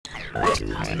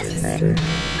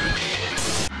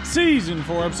Season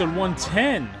 4, episode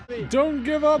 110. Don't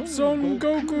give up, Son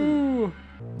Goku!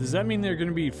 Does that mean they're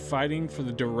gonna be fighting for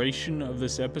the duration of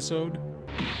this episode?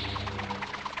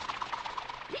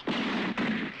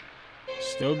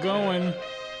 Still going.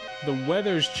 The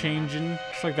weather's changing.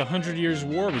 It's like the 100 Years'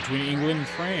 War between England and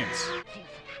France.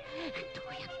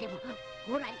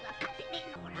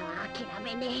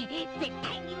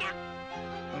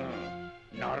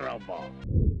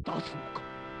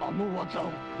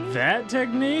 That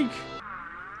technique?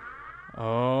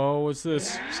 Oh, what's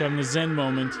this? He's having a Zen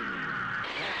moment.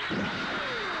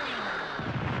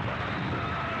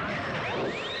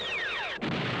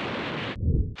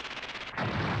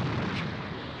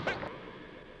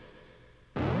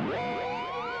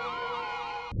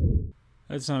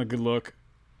 That's not a good look.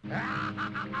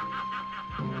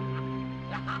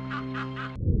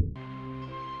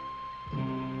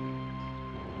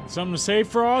 Something to say,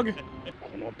 Frog? I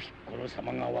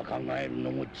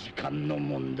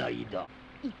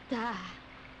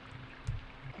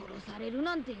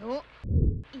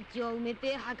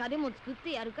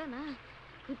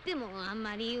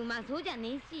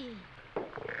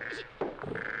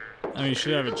mean, you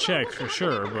should have it checked for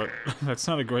sure, but that's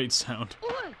not a great sound.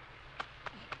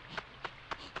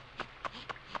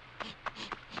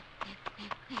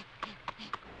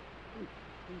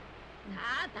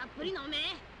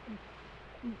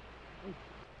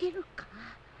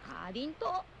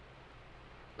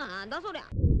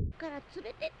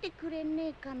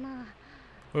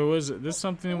 Wait, was it this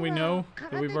something we know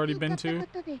that we've already been to?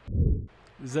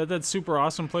 Is that super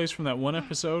awesome place from that one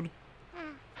episode?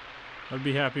 I'd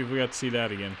be happy if we got to see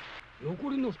that again. Oh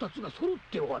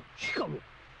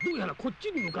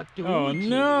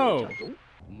no!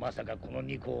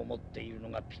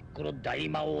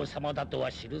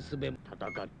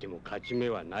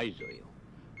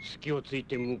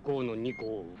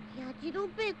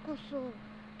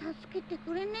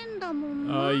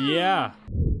 Yeah.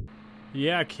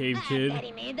 Yeah, Cave Kid.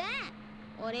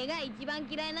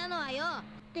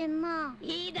 Yeah,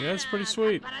 that's pretty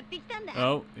sweet.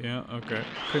 Oh, yeah, okay.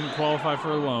 Couldn't qualify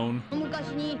for a loan.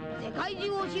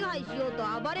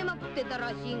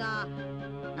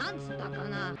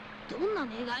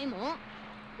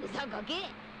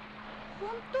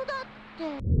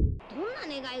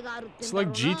 It's like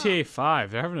GTA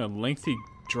 5. They're having a lengthy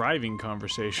driving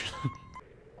conversation.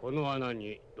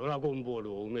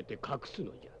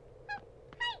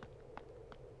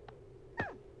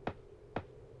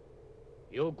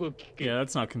 Yeah,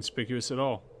 that's not conspicuous at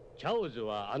all.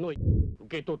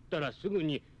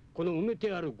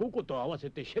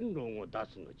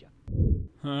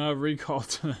 Recall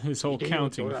to his whole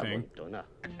counting thing.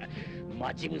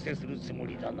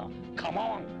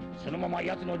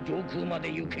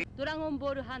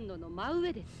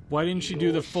 Why didn't she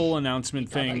do the full announcement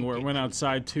thing where it went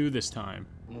outside too this time?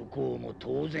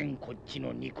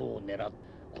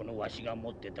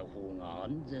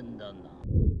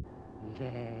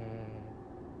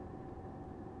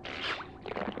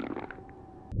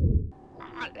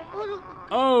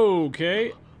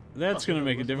 Okay, that's gonna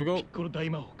make it difficult.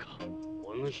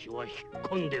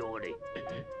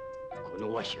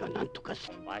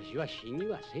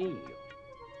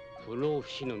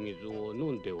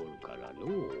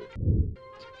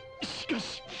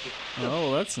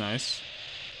 Oh, that's nice.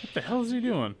 What the hell is he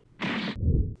doing?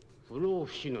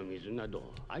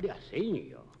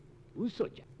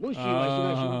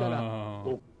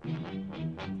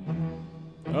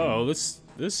 Oh, this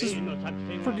is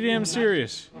pretty damn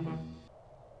serious.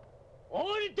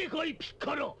 Oh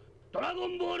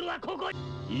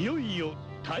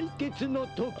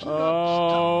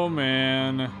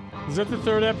man, is that the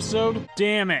third episode?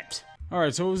 Damn it!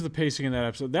 Alright, so what was the pacing in that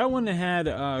episode? That one had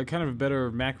kind of a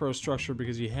better macro structure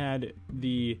because you had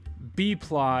the B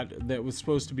plot that was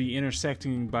supposed to be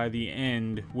intersecting by the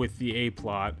end with the A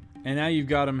plot. And now you've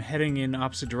got them heading in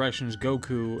opposite directions,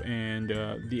 Goku and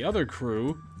the other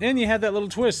crew. And you had that little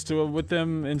twist with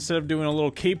them, instead of doing a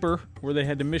little caper where they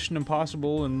had to Mission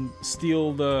Impossible and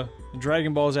steal the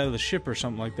Dragon Balls out of the ship or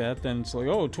something like that, then it's like,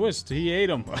 oh, twist, he ate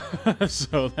them.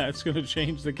 So that's going to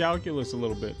change the calculus a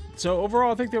little bit. So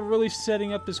overall, I think they're really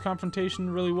setting up this confrontation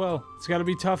really well. It's got to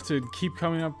be tough to keep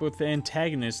coming up with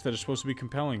antagonists that are supposed to be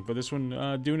compelling, but this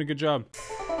one doing a good job.